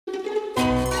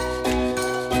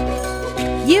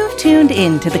tuned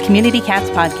in to the Community Cats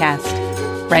podcast.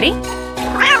 Ready?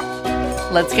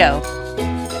 Let's go.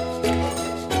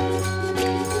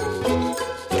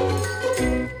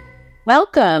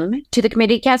 Welcome to the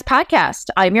Community Cats podcast.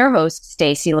 I'm your host,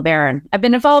 Stacy LeBaron. I've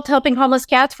been involved helping homeless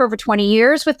cats for over 20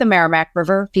 years with the Merrimack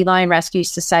River Feline Rescue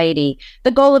Society.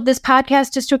 The goal of this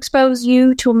podcast is to expose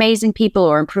you to amazing people who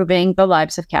are improving the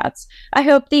lives of cats. I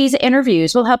hope these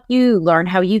interviews will help you learn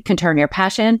how you can turn your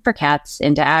passion for cats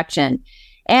into action.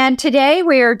 And today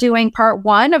we are doing part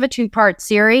one of a two-part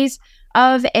series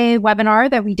of a webinar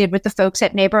that we did with the folks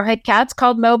at Neighborhood Cats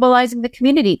called Mobilizing the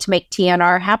Community to Make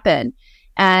TNR Happen.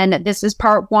 And this is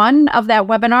part one of that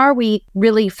webinar. We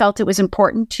really felt it was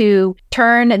important to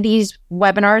turn these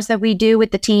webinars that we do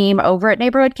with the team over at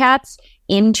Neighborhood Cats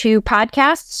into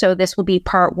podcasts. So this will be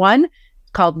part one,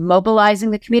 called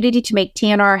Mobilizing the Community to Make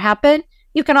TNR Happen.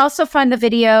 You can also find the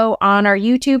video on our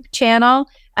YouTube channel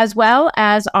as well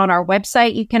as on our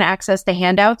website. You can access the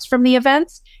handouts from the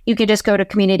events. You can just go to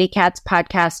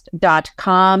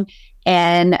communitycatspodcast.com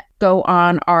and go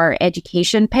on our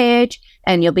education page,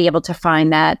 and you'll be able to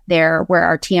find that there where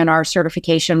our TNR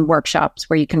certification workshops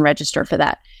where you can register for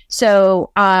that.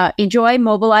 So enjoy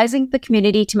Mobilizing the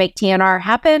Community to Make TNR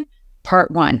Happen,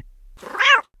 part one.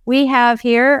 We have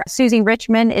here, Susie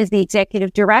Richmond is the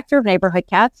Executive Director of Neighborhood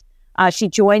Cats. She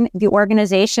joined the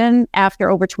organization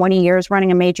after over 20 years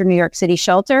running a major New York City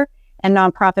shelter and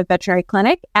nonprofit veterinary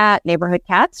clinic at Neighborhood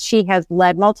Cats. She has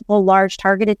led multiple large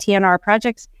targeted TNR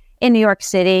projects in New York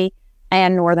City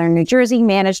and Northern New Jersey,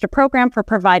 managed a program for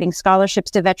providing scholarships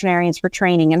to veterinarians for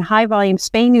training in high-volume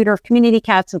spay-neuter of community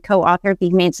cats, and co-authored the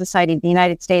Humane Society of the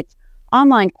United States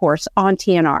online course on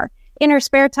TNR. In her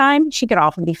spare time, she could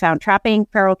often be found trapping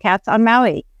feral cats on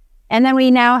Maui. And then we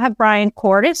now have Bryan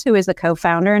Kortis, who is the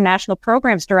co-founder and National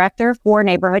Programs Director for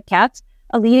Neighborhood Cats,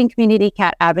 a leading community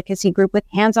cat advocacy group with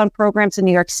hands-on programs in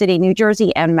New York City, New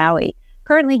Jersey, and Maui.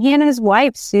 Currently, he and his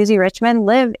wife, Susie Richmond,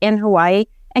 live in Hawaii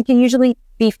and can usually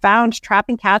be found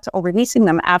trapping cats or releasing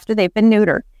them after they've been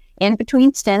neutered. In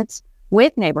between stints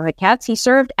with Neighborhood Cats, he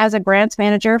served as a grants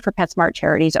manager for PetSmart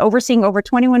Charities, overseeing over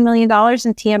 $21 million in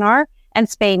TNR and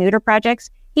spay-neuter projects.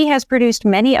 He has produced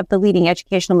many of the leading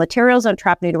educational materials on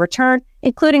trap-neuter return,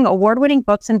 including award-winning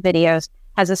books and videos,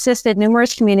 has assisted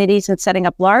numerous communities in setting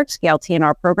up large-scale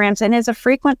TNR programs, and is a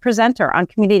frequent presenter on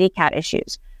community cat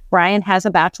issues. Bryan has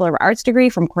a Bachelor of Arts degree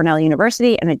from Cornell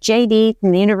University and a JD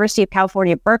from the University of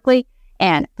California, Berkeley.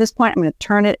 And at this point, I'm going to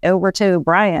turn it over to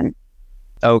Bryan.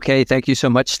 Okay, thank you so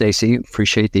much, Stacy.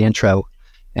 Appreciate the intro.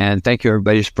 And thank you,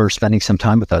 everybody, for spending some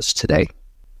time with us today.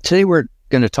 Today, we're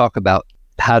going to talk about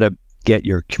how to get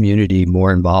your community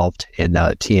more involved in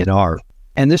TNR.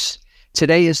 And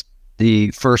today is the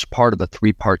first part of a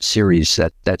three-part series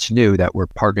that's new that we're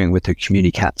partnering with the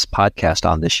Community Cats podcast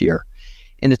on this year.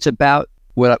 And it's about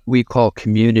what we call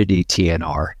community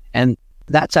TNR. And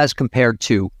that's as compared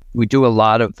to, we do a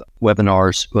lot of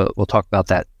webinars. We'll talk about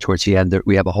that towards the end.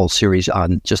 We have a whole series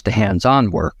on just the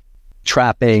hands-on work,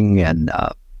 trapping and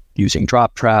using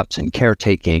drop traps and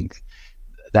caretaking,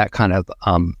 that kind of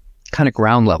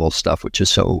ground level stuff, which is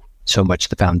so much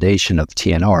the foundation of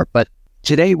TNR. But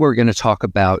today we're going to talk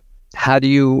about how do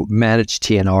you manage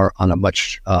TNR on a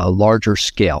much larger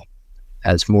scale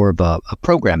as more of a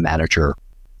program manager,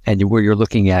 and where you're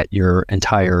looking at your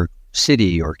entire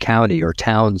city or county or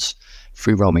town's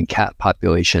free-roaming cat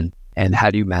population, and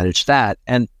how do you manage that?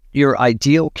 And your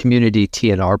ideal community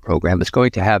TNR program is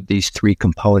going to have these three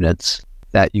components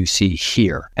that you see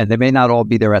here. And they may not all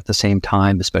be there at the same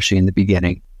time, especially in the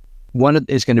beginning. One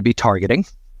is going to be targeting,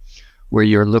 where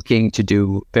you're looking to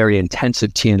do very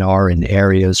intensive TNR in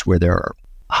areas where there are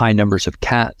high numbers of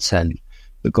cats, and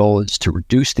the goal is to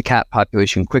reduce the cat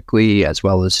population quickly, as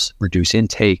well as reduce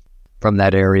intake from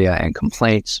that area and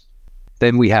complaints.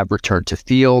 Then we have return to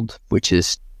field, which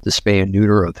is the spay and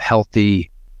neuter of healthy,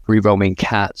 free-roaming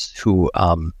cats who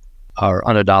are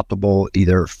unadoptable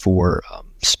either for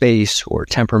space or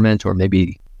temperament, or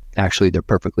maybe actually they're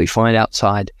perfectly fine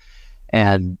outside.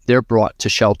 And they're brought to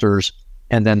shelters,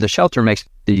 and then the shelter makes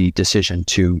the decision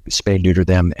to spay and neuter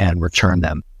them and return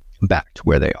them back to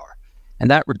where they are. And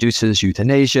that reduces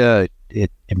euthanasia.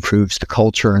 It improves the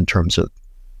culture in terms of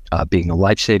being a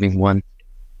life-saving one.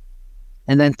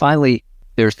 And then finally,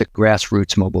 there's the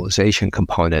grassroots mobilization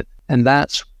component. And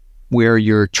that's where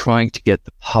you're trying to get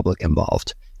the public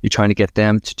involved. You're trying to get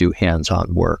them to do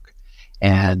hands-on work.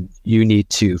 And you need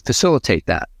to facilitate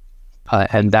that.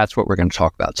 And that's what we're going to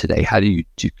talk about today. How do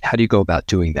you go about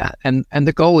doing that? And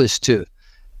the goal is to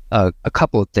a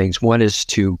couple of things. One is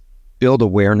to build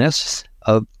awareness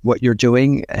of what you're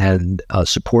doing and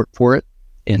support for it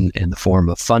in the form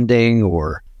of funding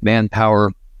or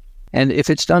manpower. And if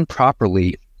it's done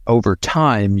properly, over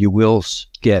time, you will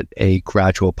get a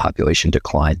gradual population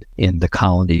decline in the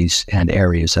colonies and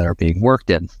areas that are being worked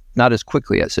in, not as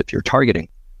quickly as if you're targeting.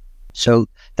 So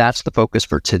that's the focus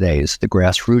for today, is the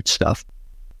grassroots stuff.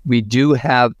 We do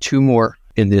have 2 more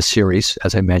in this series,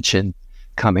 as I mentioned,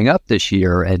 coming up this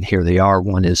year, and here they are.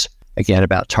 One is, again,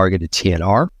 about targeted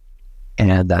TNR,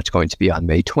 and that's going to be on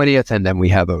May 20th. And then we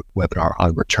have a webinar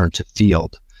on return to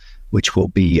field, which will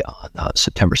be on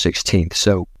September 16th.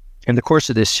 So in the course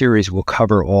of this series, we'll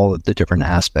cover all of the different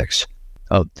aspects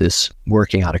of this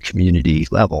working on a community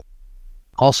level.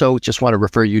 Also, just want to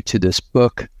refer you to this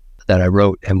book that I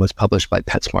wrote and was published by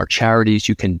PetSmart Charities.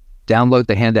 You can download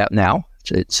the handout now.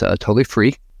 It's totally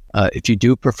free. If you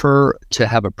do prefer to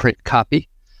have a print copy,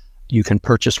 you can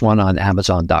purchase one on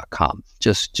Amazon.com.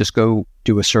 Just go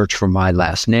do a search for my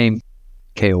last name,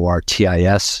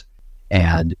 Kortis,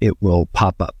 and it will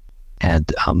pop up.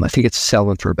 And I think it's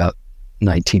selling for about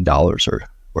 $19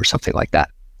 or something like that.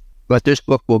 But this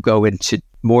book will go into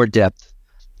more depth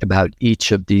about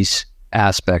each of these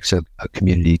aspects of a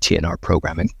community TNR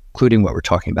programming, including what we're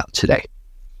talking about today.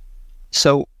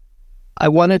 So I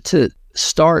wanted to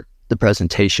start the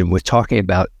presentation with talking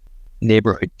about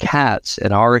neighborhood cats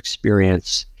and our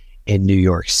experience in New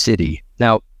York City.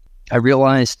 Now, I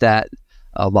realize that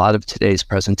a lot of today's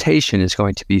presentation is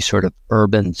going to be sort of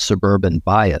urban, suburban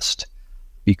biased,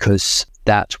 because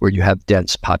that's where you have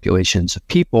dense populations of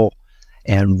people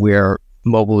and where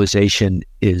mobilization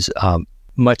is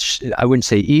much, I wouldn't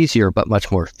say easier, but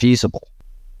much more feasible,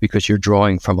 because you're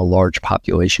drawing from a large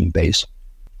population base.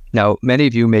 Now, many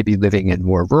of you may be living in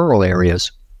more rural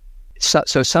areas.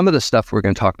 So some of the stuff we're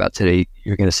going to talk about today,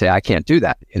 you're going to say, I can't do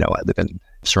that. I live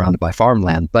surrounded by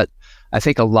farmland. But I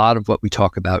think a lot of what we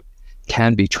talk about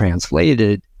can be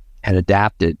translated and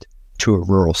adapted to a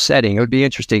rural setting. It would be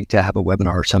interesting to have a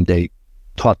webinar someday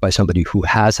taught by somebody who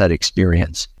has that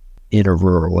experience in a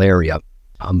rural area.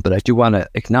 But I do want to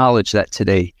acknowledge that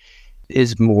today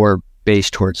is more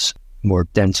based towards more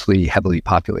densely, heavily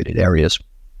populated areas.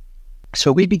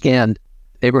 So we began,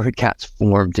 Neighborhood Cats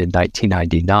formed in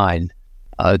 1999.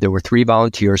 There were 3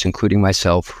 volunteers, including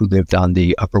myself, who lived on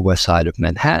the Upper West Side of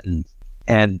Manhattan.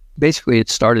 And basically it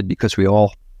started because we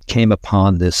all came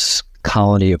upon this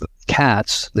colony of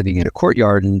cats living in a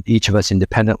courtyard, and each of us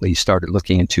independently started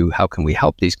looking into how can we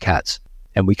help these cats.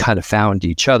 And we kind of found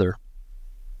each other.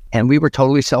 And we were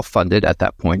totally self-funded at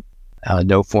that point,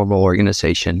 no formal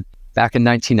organization. Back in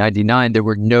 1999, there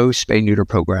were no spay-neuter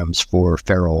programs for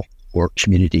feral or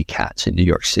community cats in New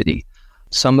York City.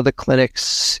 Some of the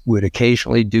clinics would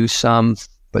occasionally do some,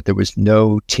 but there was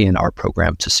no TNR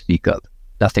program to speak of,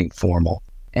 nothing formal.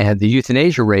 And the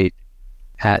euthanasia rate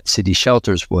at city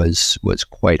shelters was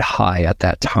quite high at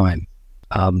that time.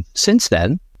 Since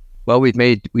then, well, we've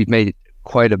made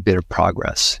quite a bit of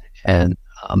progress, and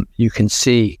you can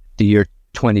see the year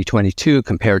 2022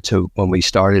 compared to when we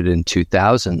started in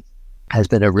 2000 has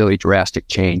been a really drastic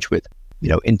change, with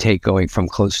intake going from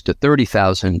close to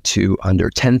 30,000 to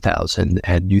under 10,000,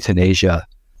 and euthanasia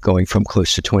going from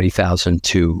close to 20,000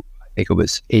 to, I think it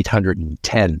was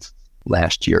 810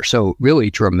 last year. So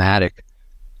really dramatic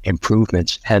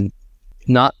improvements, and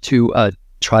not to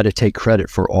try to take credit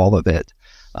for all of it.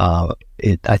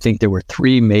 I think there were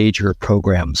 3 major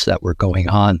programs that were going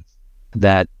on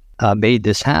that made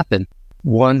this happen.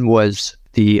 One was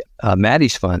the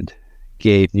Maddie's Fund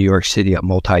gave New York City a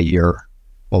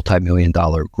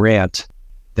multi-million-dollar grant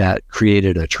that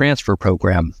created a transfer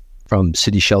program from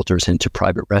city shelters into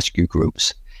private rescue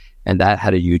groups. And that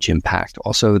had a huge impact.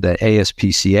 Also, the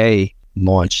ASPCA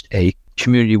launched a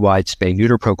community-wide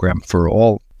spay-neuter program for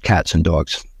all cats and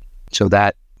dogs. So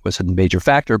that was a major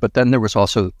factor. But then there was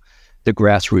also the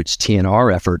grassroots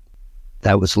TNR effort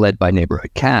that was led by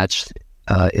Neighborhood Cats.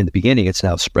 In the beginning, it's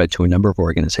now spread to a number of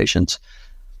organizations.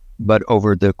 But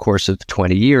over the course of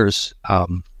 20 years,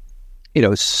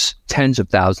 tens of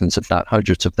thousands, if not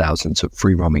hundreds of thousands of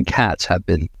free-roaming cats have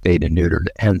been spayed and neutered.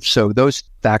 And so those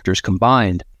factors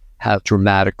combined have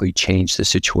dramatically changed the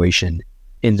situation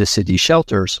in the city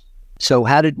shelters. So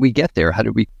how did we get there? How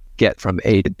did we get from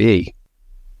A to B?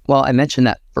 Well, I mentioned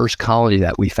that first colony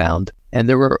that we found, and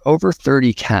there were over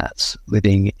 30 cats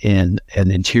living in an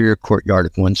interior courtyard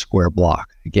of 1 square block.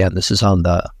 Again, this is on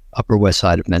the Upper West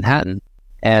Side of Manhattan.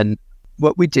 And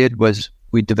what we did was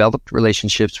we developed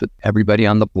relationships with everybody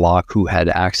on the block who had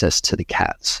access to the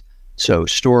cats. So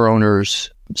store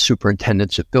owners,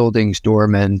 superintendents of buildings,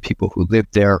 doormen, people who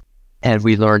lived there. And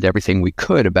we learned everything we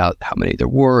could about how many there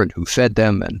were and who fed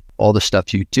them and all the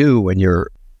stuff you do when you're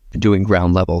doing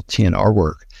ground level TNR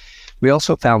work. We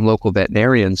also found local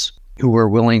veterinarians who were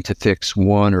willing to fix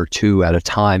 1 or 2 at a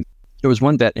time there was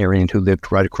one veterinarian who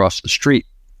lived right across the street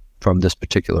from this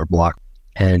particular block,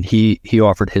 and he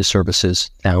offered his services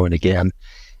now and again.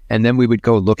 And then we would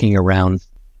go looking around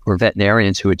for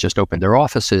veterinarians who had just opened their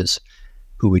offices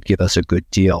who would give us a good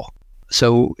deal.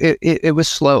 So it was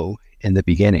slow in the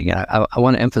beginning. And I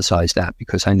want to emphasize that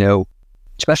because I know,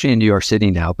 especially in New York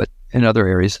City now, but in other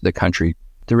areas of the country,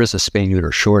 there is a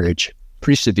spay-neuter shortage,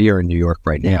 pretty severe in New York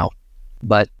right now.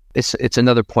 But it's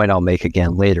another point I'll make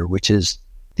again later, which is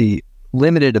the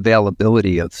limited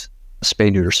availability of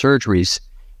spay-neuter surgeries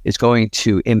is going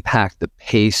to impact the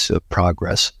pace of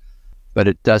progress, but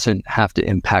it doesn't have to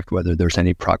impact whether there's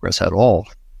any progress at all.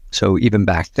 So even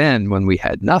back then, when we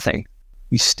had nothing,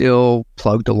 we still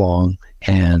plugged along,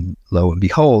 and lo and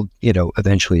behold,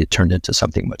 eventually it turned into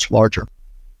something much larger.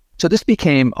 So this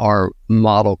became our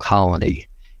model colony,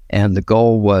 and the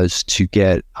goal was to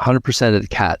get 100% of the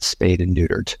cats spayed and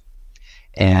neutered,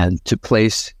 and to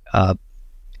place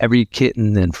every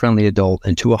kitten and friendly adult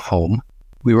into a home.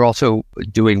 We were also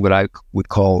doing what I would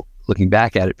call, looking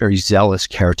back at it, very zealous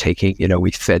caretaking.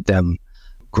 We fed them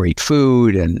great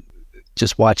food and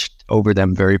just watched over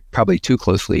them probably too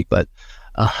closely, but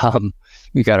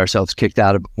we got ourselves kicked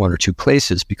out of one or two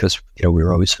places because we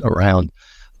were always around.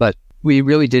 But we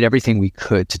really did everything we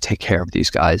could to take care of these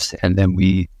guys, and then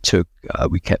we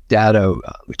kept data,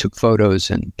 we took photos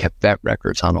and kept vet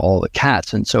records on all the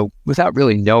cats. And so, without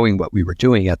really knowing what we were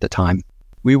doing at the time,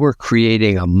 we were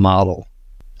creating a model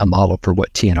for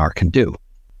what TNR can do,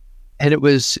 and it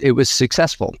was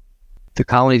successful. The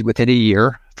colony, within a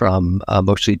year, from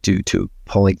mostly due to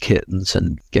pulling kittens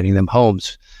and getting them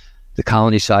homes, the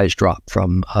colony size dropped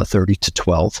from 30 to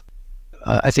 12.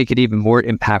 I think an even more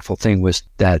impactful thing was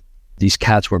that these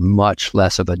cats were much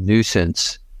less of a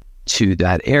nuisance to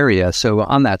that area. So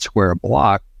on that square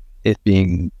block, it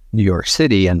being New York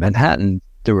City and Manhattan,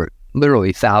 there were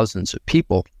literally thousands of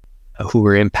people who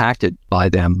were impacted by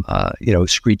them,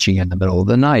 screeching in the middle of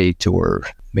the night or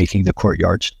making the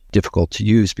courtyards difficult to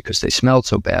use because they smelled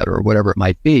so bad or whatever it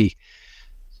might be.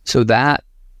 So that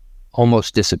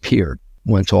almost disappeared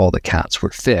once all the cats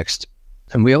were fixed.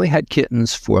 And we only had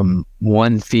kittens from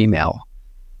one female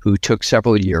who took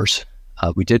several years.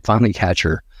 We did finally catch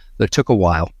her, but it took a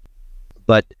while.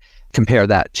 But compare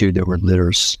that to there were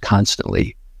litters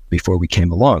constantly before we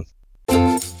came along.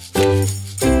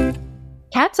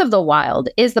 Cats of the Wild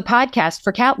is the podcast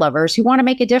for cat lovers who want to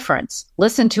make a difference.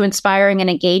 Listen to inspiring and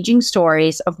engaging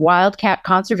stories of wild cat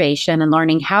conservation and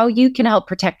learning how you can help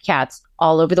protect cats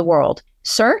all over the world.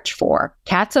 Search for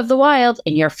Cats of the Wild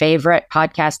in your favorite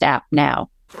podcast app now.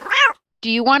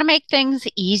 Do you want to make things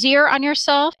easier on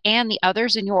yourself and the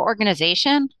others in your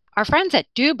organization? Our friends at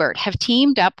Dubert have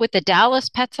teamed up with the Dallas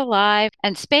Pets Alive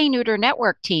and Spay Neuter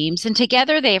Network teams, and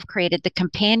together they have created the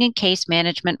Companion Case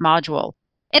Management module.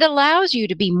 It allows you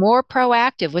to be more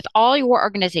proactive with all your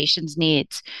organization's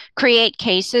needs, create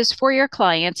cases for your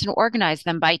clients, and organize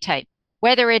them by type.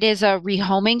 Whether it is a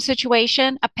rehoming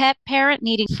situation, a pet parent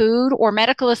needing food or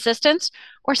medical assistance,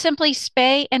 or simply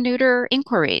spay and neuter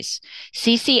inquiries,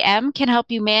 CCM can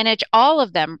help you manage all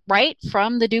of them right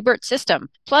from the Dubert system.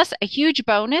 Plus, a huge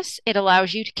bonus, it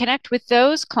allows you to connect with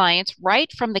those clients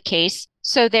right from the case,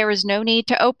 so there is no need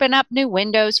to open up new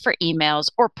windows for emails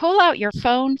or pull out your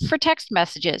phone for text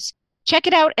messages. Check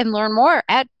it out and learn more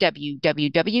at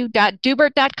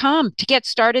www.dubert.com to get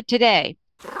started today.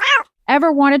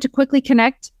 Ever wanted to quickly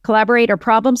connect, collaborate, or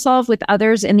problem solve with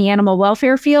others in the animal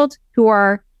welfare field who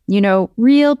are,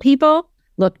 real people?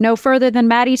 Look no further than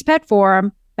Maddie's Pet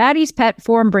Forum. Maddie's Pet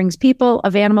Forum brings people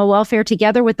of animal welfare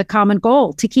together with the common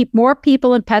goal to keep more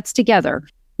people and pets together.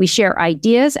 We share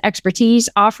ideas, expertise,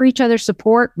 offer each other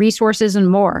support, resources,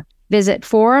 and more. Visit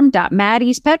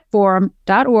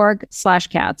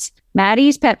forum.maddiespetforum.org/cats.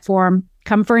 Maddie's Pet Forum.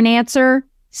 Come for an answer.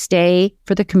 Stay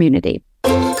for the community.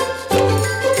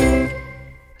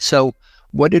 So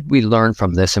what did we learn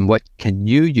from this, and what can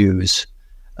you use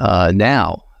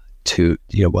now to,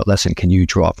 what lesson can you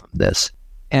draw from this?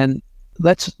 And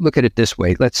let's look at it this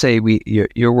way. Let's say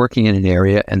you're working in an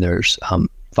area and there's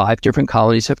 5 different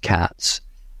colonies of cats,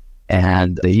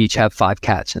 and they each have 5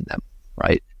 cats in them,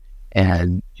 right?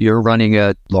 And you're running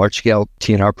a large-scale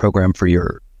TNR program for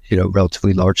your,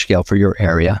 relatively large scale for your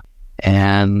area,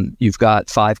 and you've got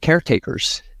 5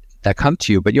 caretakers that come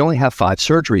to you, but you only have 5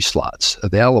 surgery slots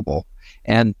available.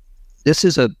 And this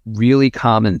is a really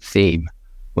common theme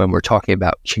when we're talking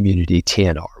about community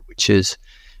TNR, which is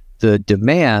the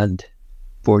demand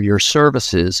for your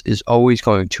services is always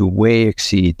going to way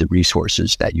exceed the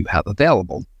resources that you have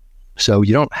available. So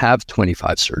you don't have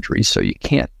 25 surgeries, so you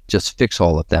can't just fix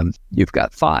all of them. You've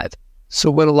got 5. So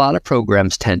what a lot of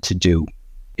programs tend to do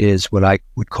is what I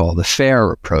would call the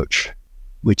fair approach,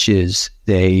 which is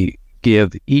they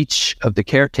give each of the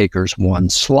caretakers one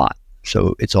slot.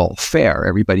 So it's all fair.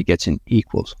 Everybody gets an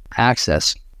equal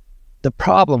access. The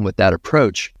problem with that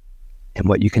approach, and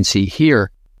what you can see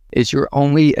here, is you're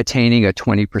only attaining a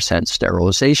 20%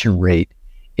 sterilization rate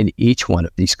in each one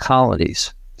of these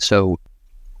colonies. So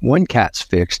one cat's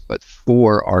fixed, but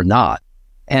 4 are not.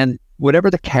 And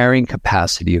whatever the carrying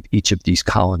capacity of each of these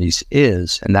colonies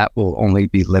is, and that will only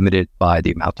be limited by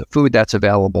the amount of food that's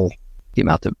available, the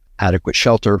amount of adequate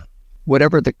shelter,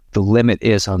 whatever the limit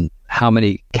is on how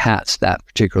many cats that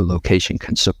particular location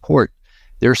can support,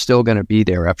 they're still going to be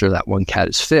there after that one cat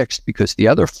is fixed, because the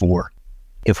other 4,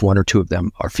 if 1 or 2 of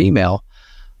them are female,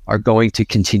 are going to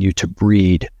continue to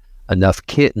breed enough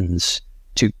kittens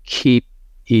to keep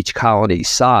each colony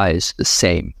size the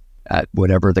same at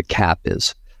whatever the cap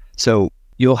is. So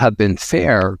you'll have been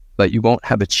fair, but you won't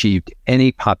have achieved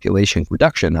any population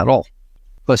reduction at all.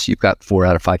 Plus, you've got 4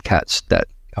 out of 5 cats that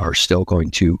are still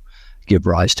going to give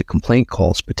rise to complaint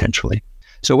calls potentially.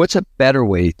 So what's a better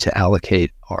way to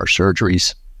allocate our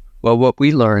surgeries? Well, what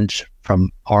we learned from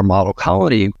our model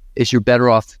colony is you're better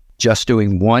off just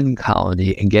doing one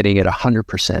colony and getting it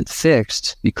 100%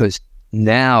 fixed, because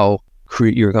now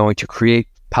you're going to create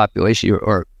population,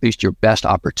 or at least your best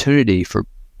opportunity for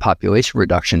population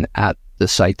reduction at the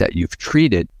site that you've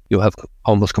treated. You'll have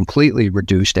almost completely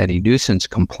reduced any nuisance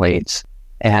complaints,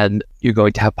 and you're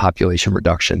going to have population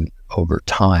reduction over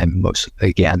time,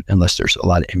 unless there's a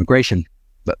lot of immigration,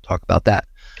 but talk about that.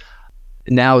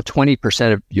 Now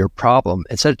 20% of your problem,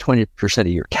 instead of 20% of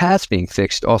your cats being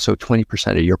fixed, also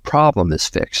 20% of your problem is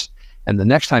fixed. And the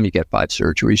next time you get 5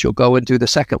 surgeries, you'll go and do the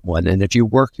second one. And if you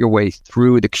work your way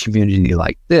through the community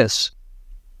like this,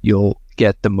 you'll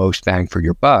get the most bang for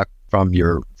your buck from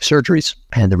your surgeries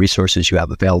and the resources you have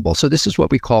available. So this is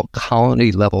what we call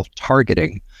colony level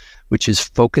targeting, which is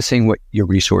focusing your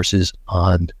resources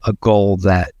on a goal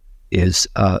that is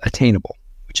attainable,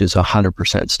 which is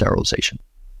 100% sterilization.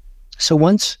 So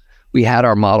once we had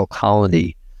our model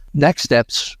colony, next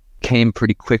steps came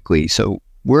pretty quickly. So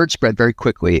word spread very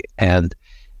quickly. And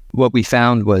what we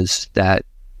found was that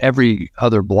every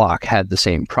other block had the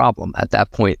same problem. At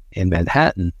that point in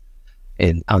Manhattan,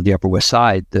 on the Upper West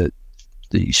Side, the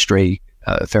stray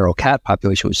feral cat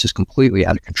population was just completely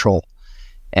out of control.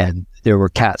 And there were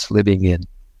cats living in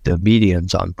the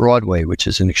medians on Broadway, which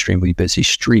is an extremely busy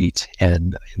street,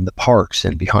 and in the parks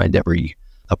and behind every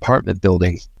apartment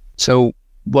building. So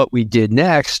what we did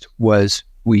next was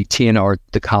we TNR'd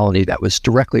the colony that was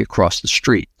directly across the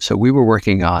street. So we were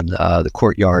working on the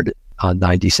courtyard on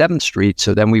 97th Street.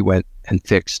 So then we went and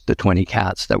fixed the 20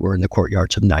 cats that were in the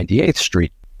courtyards of 98th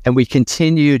Street. And we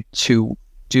continued to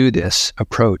do this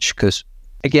approach because,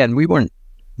 again, we weren't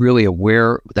really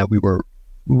aware that we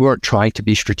weren't trying to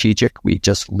be strategic. We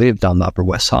just lived on the Upper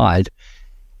West Side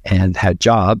and had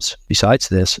jobs besides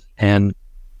this. And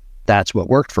that's what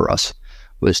worked for us,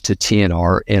 was to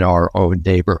TNR in our own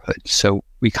neighborhood. So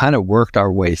we kind of worked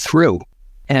our way through.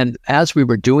 And as we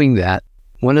were doing that,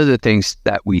 one of the things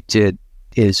that we did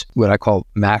is what I call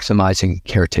maximizing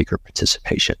caretaker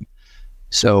participation.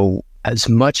 So as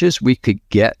much as we could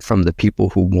get from the people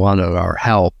who wanted our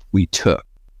help, we took.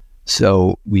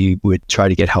 So we would try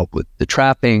to get help with the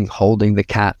trapping, holding the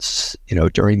cats,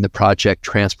 during the project,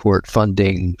 transport,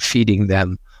 funding, feeding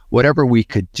them, whatever we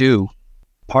could do.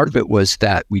 Part of it was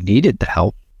that we needed the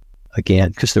help, again,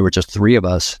 because there were just 3 of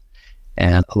us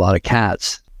and a lot of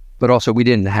cats, but also we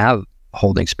didn't have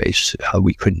holding space.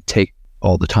 We couldn't take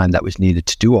all the time that was needed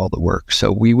to do all the work.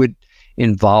 So we would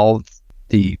involve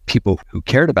the people who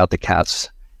cared about the cats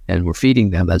and were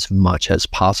feeding them as much as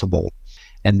possible.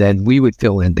 And then we would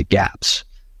fill in the gaps.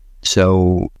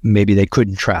 So maybe they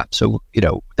couldn't trap. So,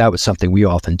 that was something we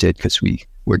often did because we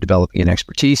were developing an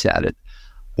expertise at it.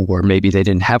 Or maybe they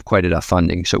didn't have quite enough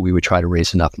funding, so we would try to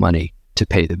raise enough money to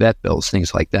pay the vet bills,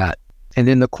 things like that. And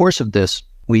in the course of this,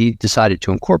 we decided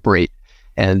to incorporate,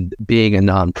 and being a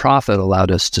nonprofit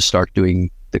allowed us to start doing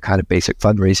the kind of basic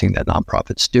fundraising that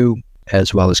nonprofits do,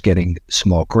 as well as getting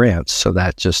small grants. So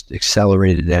that just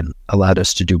accelerated and allowed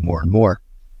us to do more and more.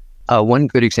 One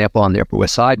good example on the Upper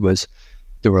West Side was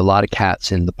there were a lot of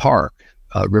cats in the park,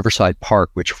 Riverside Park,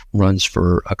 which runs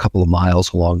for a couple of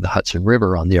miles along the Hudson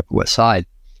River on the Upper West Side.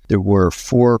 There were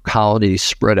 4 colonies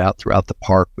spread out throughout the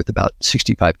park with about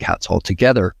 65 cats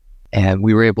altogether. And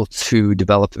we were able to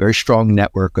develop a very strong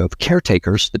network of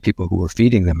caretakers, the people who were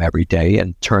feeding them every day,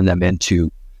 and turn them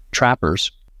into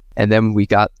trappers. And then we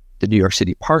got the New York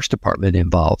City Parks Department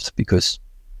involved because,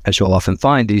 as you'll often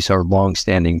find, these are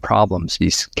long-standing problems,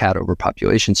 these cat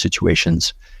overpopulation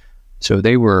situations. So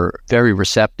they were very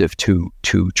receptive to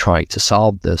trying to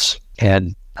solve this.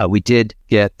 And we did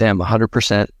get them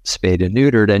 100% spayed and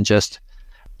neutered. And just,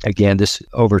 again, this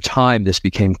over time, this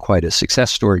became quite a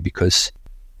success story because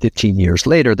 15 years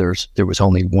later, there was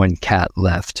only one cat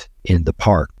left in the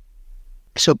park.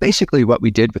 So basically what we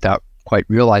did without quite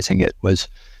realizing it was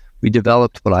we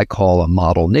developed what I call a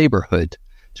model neighborhood.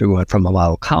 So we went from a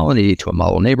model colony to a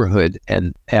model neighborhood.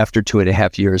 And after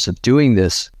 2.5 years of doing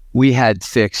this, we had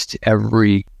fixed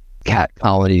every cat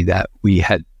colony that we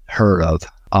had heard of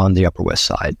on the Upper West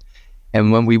Side.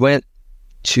 And when we went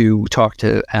to talk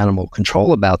to animal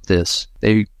control about this,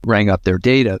 they rang up their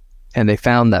data and they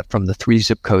found that from the 3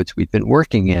 zip codes we'd been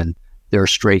working in, their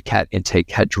stray cat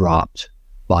intake had dropped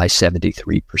by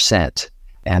 73%.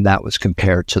 And that was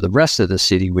compared to the rest of the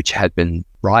city, which had been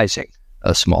rising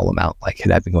a small amount, like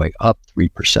it had been going up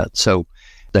 3%. So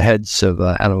the heads of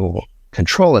animal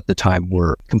control at the time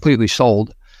were completely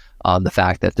sold on the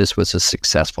fact that this was a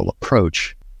successful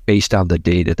approach based on the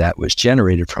data that was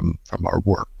generated from our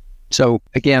work. So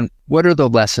again, what are the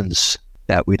lessons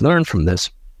that we learned from this?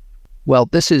 Well,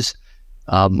 this is,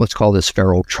 let's call this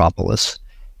feraltropolis.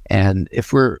 And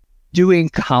if we're doing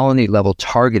colony level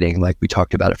targeting, like we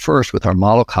talked about at first with our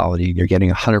model colony, you're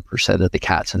getting 100% of the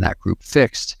cats in that group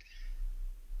fixed,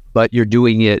 but you're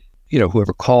doing it,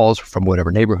 whoever calls from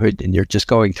whatever neighborhood, and you're just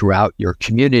going throughout your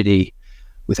community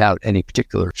without any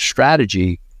particular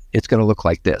strategy, it's going to look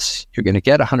like this. You're going to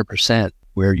get 100%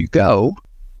 where you go,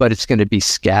 but it's going to be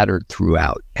scattered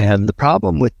throughout. And the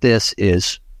problem with this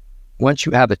is once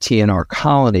you have a TNR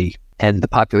colony and the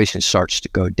population starts to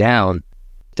go down,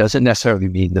 doesn't necessarily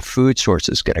mean the food source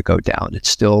is going to go down. It's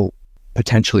still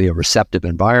potentially a receptive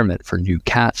environment for new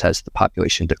cats as the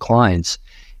population declines.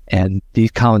 And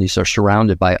these colonies are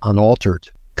surrounded by unaltered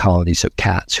colonies of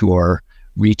cats who are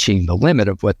reaching the limit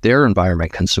of what their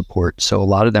environment can support. So a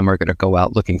lot of them are going to go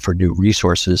out looking for new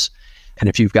resources. And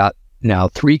if you've got now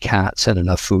 3 cats and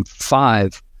enough food for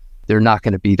 5, they're not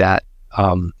going to be that,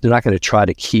 they're not going to try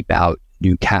to keep out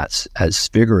new cats as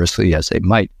vigorously as they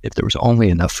might if there was only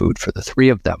enough food for the 3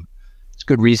 of them. It's a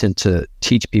good reason to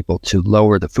teach people to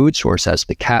lower the food source as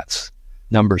the cats'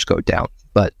 numbers go down,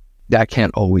 but that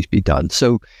can't always be done.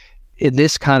 So in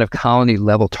this kind of colony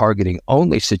level targeting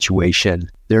only situation,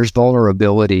 there's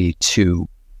vulnerability to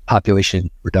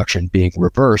population reduction being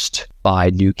reversed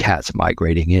by new cats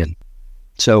migrating in.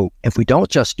 So if we don't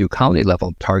just do colony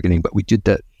level targeting, but we did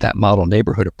that model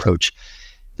neighborhood approach,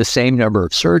 the same number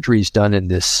of surgeries done in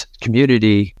this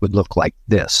community would look like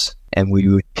this. And we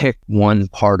would pick one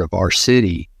part of our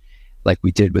city, like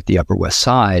we did with the Upper West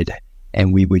Side,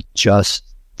 and we would just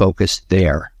focus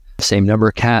there. Same number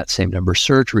of cats, same number of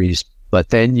surgeries, but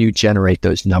then you generate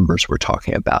those numbers we're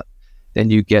talking about. Then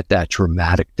you get that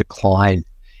dramatic decline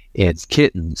in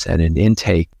kittens and in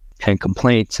intake and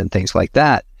complaints and things like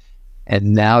that.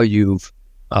 And now you've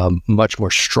much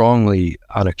more strongly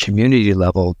on a community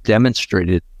level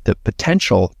demonstrated the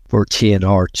potential for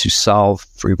TNR to solve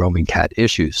free roaming cat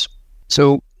issues.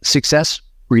 So success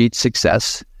breeds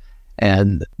success.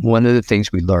 And one of the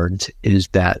things we learned is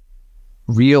that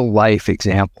real life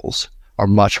examples are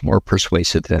much more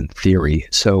persuasive than theory.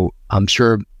 So I'm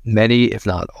sure many, if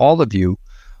not all of you,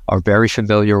 are very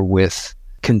familiar with,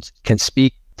 can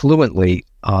speak fluently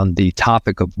on the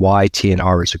topic of why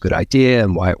TNR is a good idea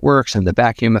and why it works and the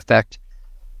vacuum effect.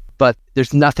 But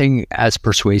there's nothing as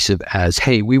persuasive as,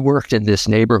 hey, we worked in this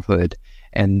neighborhood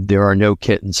and there are no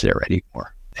kittens there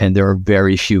anymore. And there are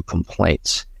very few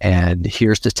complaints. And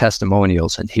here's the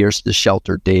testimonials and here's the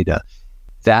shelter data.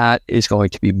 That is going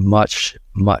to be much,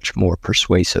 much more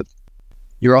persuasive.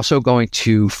 You're also going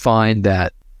to find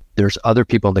that there's other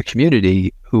people in the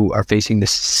community who are facing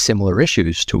this similar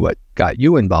issues to what got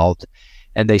you involved,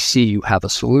 and they see you have a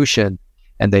solution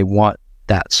and they want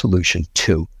that solution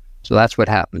too. So that's what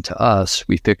happened to us.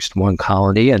 We fixed one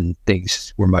colony and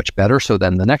things were much better. So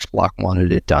then the next block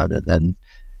wanted it done, and then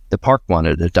the park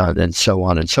wanted it done, and so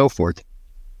on and so forth.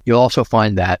 You'll also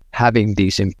find that having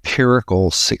these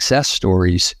empirical success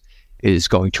stories is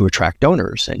going to attract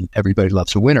donors, and everybody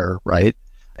loves a winner, right?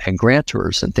 And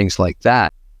grantors and things like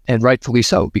that. And rightfully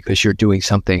so, because you're doing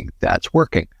something that's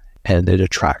working and it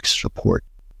attracts support.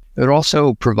 It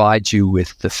also provides you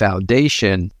with the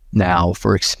foundation now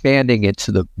for expanding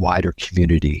into the wider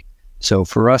community. So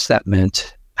for us, that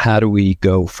meant, how do we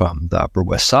go from the Upper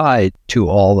West Side to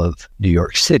all of New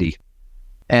York City?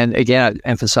 And again, I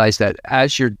emphasize that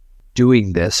as you're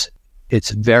doing this,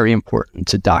 it's very important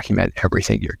to document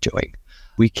everything you're doing.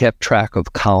 We kept track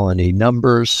of colony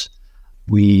numbers.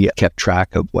 We kept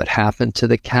track of what happened to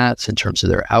the cats in terms of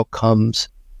their outcomes.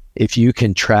 If you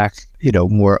can track,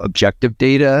 more objective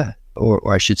data,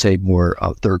 or I should say more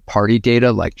third-party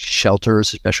data like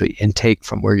shelters, especially intake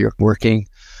from where you're working.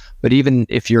 But even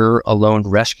if you're a lone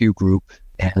rescue group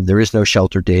and there is no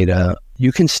shelter data,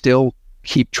 you can still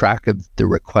keep track of the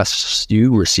requests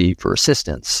you receive for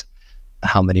assistance.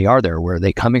 How many are there? Where are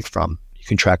they coming from? You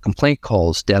can track complaint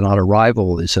calls. Dead on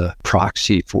arrival is a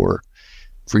proxy for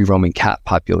free roaming cat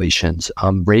populations.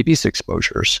 Rabies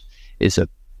exposures is a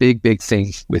big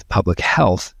thing with public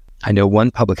health. I know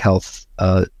one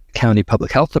county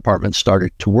public health department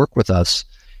started to work with us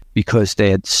because they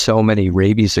had so many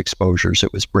rabies exposures,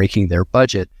 it was breaking their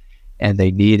budget, and they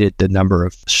needed the number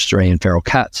of stray and feral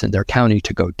cats in their county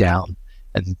to go down.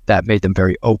 And that made them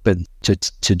very open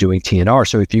to doing TNR.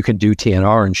 So if you can do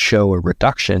TNR and show a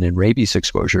reduction in rabies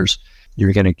exposures,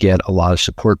 you're going to get a lot of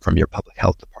support from your public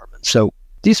health department. So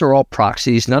these are all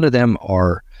proxies. None of them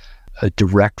are a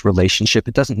direct relationship.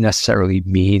 It doesn't necessarily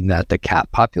mean that the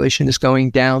cat population is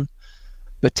going down,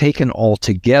 but taken all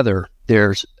together,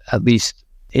 there's at least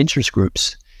interest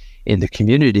groups in the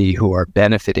community who are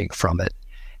benefiting from it.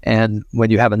 And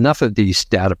when you have enough of these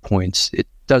data points, it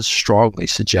does strongly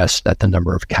suggest that the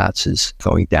number of cats is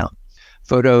going down.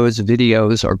 Photos,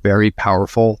 videos are very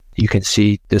powerful. You can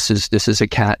see this is a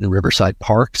cat in Riverside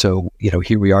Park. So,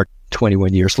 here we are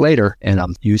 21 years later, and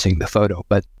I'm using the photo.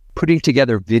 But putting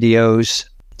together videos,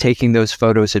 taking those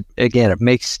photos, it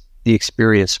makes the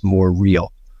experience more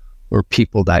real or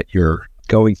people that you're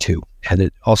going to. And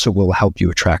it also will help you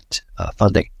attract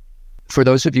funding. For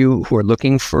those of you who are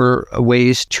looking for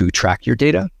ways to track your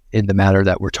data in the manner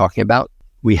that we're talking about,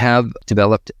 we have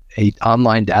developed an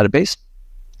online database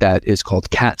that is called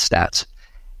CatStats.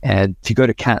 And if you go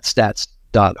to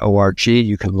catstats.org,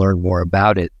 you can learn more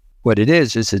about it. What it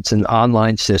is it's an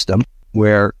online system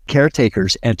where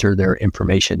caretakers enter their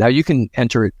information. Now, you can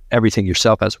enter everything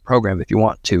yourself as a program if you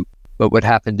want to. But what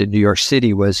happened in New York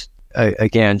City was,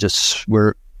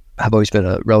 have always been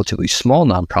a relatively small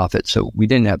nonprofit, so we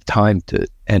didn't have time to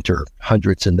enter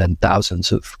hundreds and then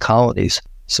thousands of colonies.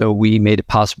 So we made it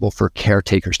possible for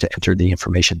caretakers to enter the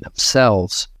information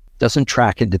themselves. It doesn't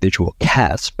track individual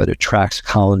cats, but it tracks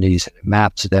colonies and it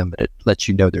maps them, and it lets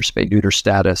you know their spay-neuter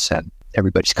status and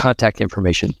everybody's contact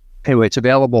information. Anyway, it's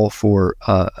available for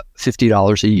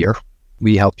 $50 a year.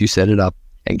 We help you set it up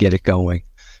and get it going.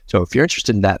 So if you're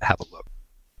interested in that, have a look.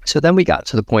 So then we got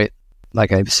to the point,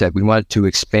 like I said, we wanted to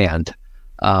expand.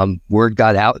 Word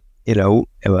got out,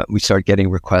 we started getting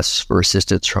requests for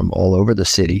assistance from all over the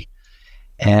city.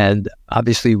 And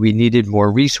obviously we needed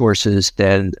more resources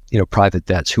than, private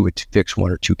vets who would fix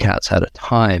one or two cats at a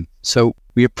time. So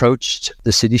we approached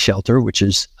the city shelter, which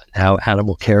is now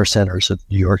Animal Care Centers of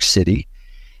New York City.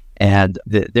 And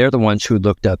they're the ones who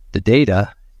looked up the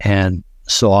data and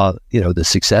saw, the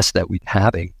success that we're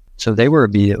having. So they were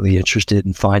immediately interested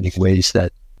in finding ways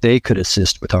that they could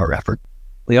assist with our effort.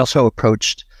 We also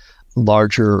approached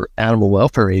larger animal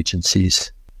welfare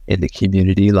agencies in the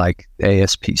community like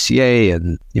ASPCA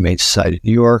and Humane Society of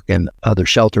New York and other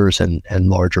shelters and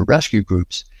larger rescue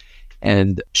groups,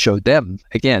 and showed them,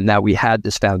 again, now we had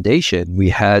this foundation, we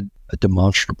had a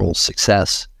demonstrable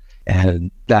success, and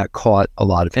that caught a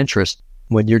lot of interest.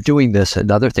 When you're doing this,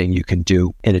 another thing you can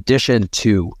do, in addition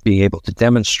to being able to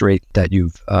demonstrate that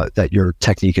that your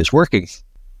technique is working,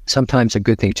 sometimes a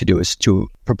good thing to do is to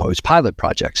propose pilot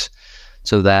projects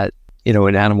so that,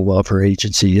 an animal welfare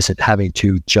agency isn't having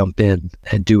to jump in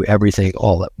and do everything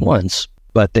all at once,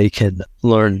 but they can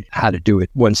learn how to do it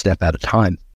one step at a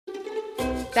time.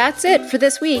 That's it for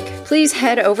this week. Please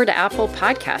head over to Apple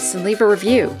Podcasts and leave a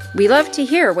review. We love to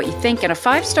hear what you think, and a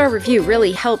 5-star review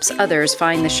really helps others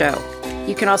find the show.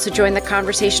 You can also join the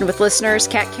conversation with listeners,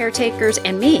 cat caretakers,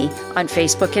 and me on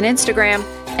Facebook and Instagram.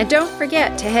 And don't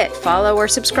forget to hit follow or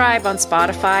subscribe on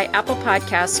Spotify, Apple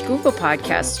Podcasts, Google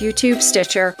Podcasts, YouTube,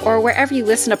 Stitcher, or wherever you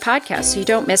listen to podcasts so you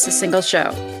don't miss a single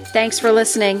show. Thanks for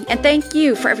listening, and thank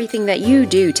you for everything that you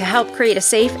do to help create a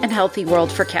safe and healthy world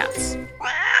for cats.